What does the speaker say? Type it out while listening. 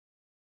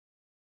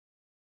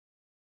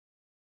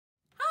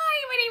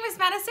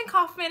Madison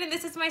Kauffman, and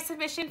this is my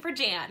submission for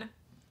Jan.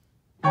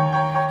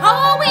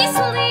 Always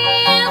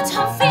lived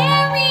a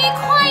very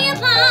quiet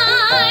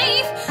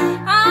life.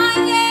 I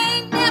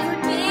ain't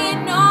never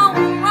did no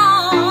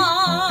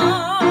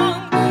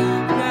wrong.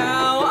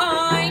 Now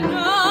I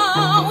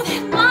know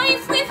that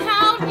life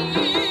without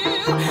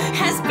you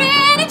has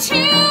been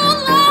too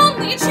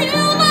lonely, too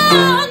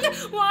long.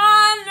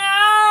 One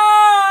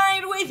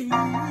night with you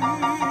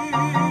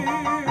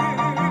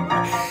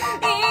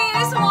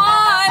is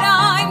what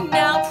I'm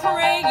now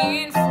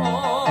praying for.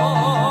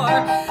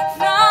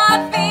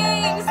 The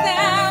things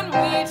that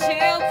we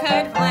two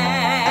could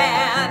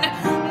plan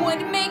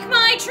would make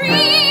my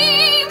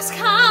dreams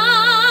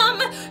come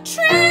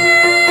true.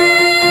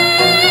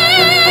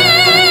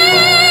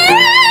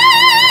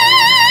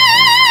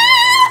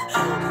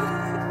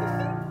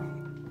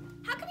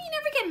 How come you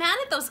never get mad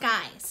at those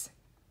guys?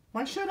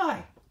 Why should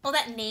I? Well,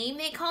 that name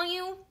they call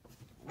you?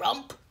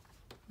 Rump.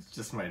 It's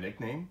just my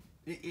nickname.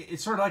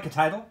 It's sort of like a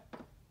title.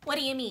 What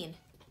do you mean?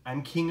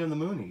 I'm king of the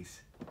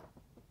moonies.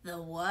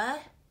 The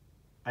what?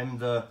 I'm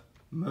the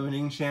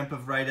mooning champ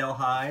of Rydell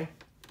High.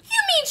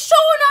 You mean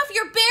showing off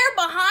your bare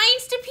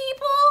behinds to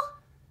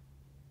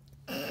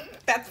people?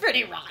 That's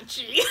pretty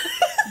raunchy.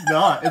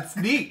 No, it's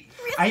neat.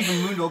 I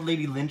even mooned old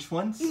lady Lynch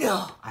once.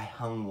 No. I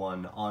hung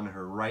one on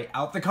her right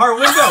out the car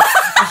window,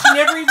 and she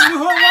never even knew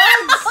who it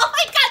was. Oh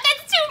my god,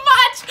 that's too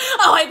much!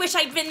 Oh, I wish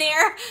I'd been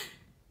there.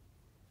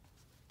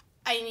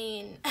 I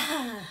mean,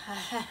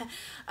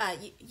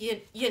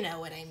 you know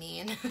what I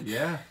mean.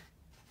 Yeah,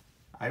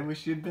 I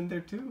wish you'd been there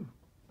too.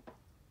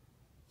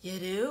 You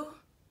do?